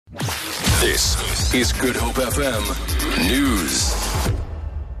This is Good Hope FM News.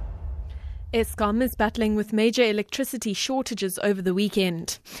 Eskom is battling with major electricity shortages over the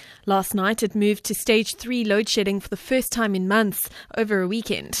weekend. Last night it moved to stage 3 load shedding for the first time in months over a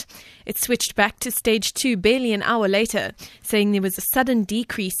weekend. It switched back to stage 2 barely an hour later, saying there was a sudden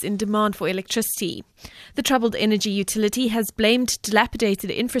decrease in demand for electricity. The troubled energy utility has blamed dilapidated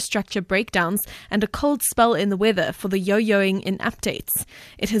infrastructure breakdowns and a cold spell in the weather for the yo-yoing in updates.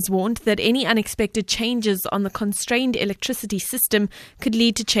 It has warned that any unexpected changes on the constrained electricity system could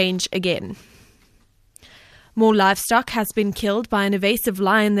lead to change again. More livestock has been killed by an evasive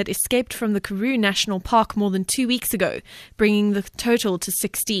lion that escaped from the Karoo National Park more than 2 weeks ago, bringing the total to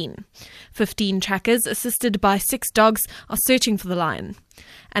 16. 15 trackers, assisted by 6 dogs, are searching for the lion.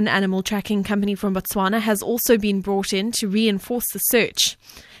 An animal tracking company from Botswana has also been brought in to reinforce the search.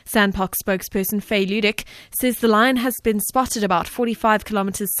 Sandpark spokesperson Faye Ludick says the lion has been spotted about 45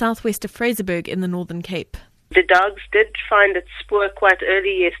 kilometres southwest of Fraserburg in the Northern Cape. The dogs did find its spoor quite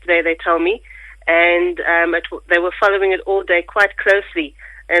early yesterday, they tell me. And they were following it all day quite closely,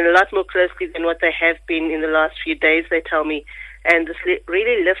 and a lot more closely than what they have been in the last few days, they tell me. And this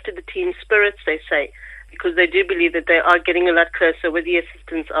really lifted the team's spirits, they say, because they do believe that they are getting a lot closer with the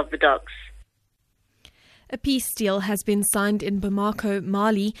assistance of the dogs. A peace deal has been signed in Bamako,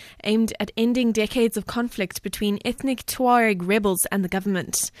 Mali, aimed at ending decades of conflict between ethnic Tuareg rebels and the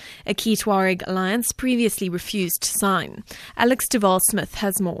government. A key Tuareg alliance previously refused to sign. Alex Duval-Smith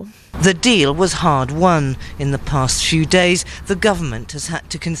has more. The deal was hard won. In the past few days, the government has had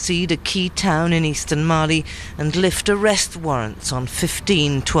to concede a key town in eastern Mali and lift arrest warrants on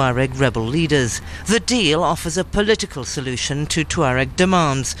 15 Tuareg rebel leaders. The deal offers a political solution to Tuareg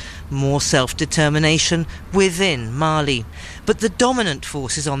demands, more self-determination within Mali. But the dominant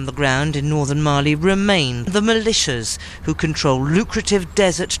forces on the ground in northern Mali remain the militias who control lucrative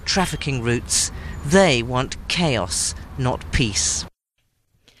desert trafficking routes. They want chaos, not peace.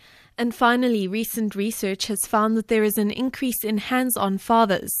 And finally, recent research has found that there is an increase in hands-on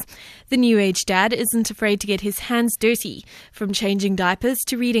fathers. The new age dad isn't afraid to get his hands dirty, from changing diapers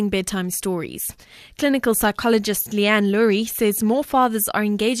to reading bedtime stories. Clinical psychologist Leanne Lurie says more fathers are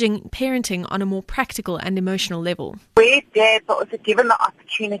engaging parenting on a more practical and emotional level. Where dads are also given the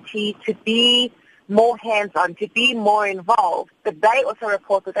opportunity to be more hands-on, to be more involved, but they also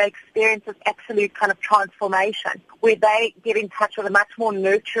report that they experience this absolute kind of transformation where they get in touch with a much more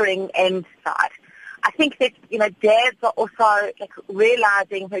nurturing end side. I think that, dads are also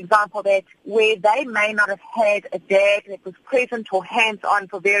realizing, for example, that where they may not have had a dad that was present or hands-on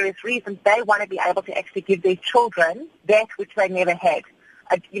for various reasons, they want to be able to actually give their children that which they never had.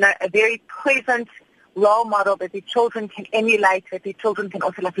 A very present role model that their children can emulate, that their children can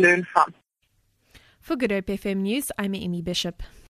also learn from. For Good Hope FM News, I'm Amy Bishop.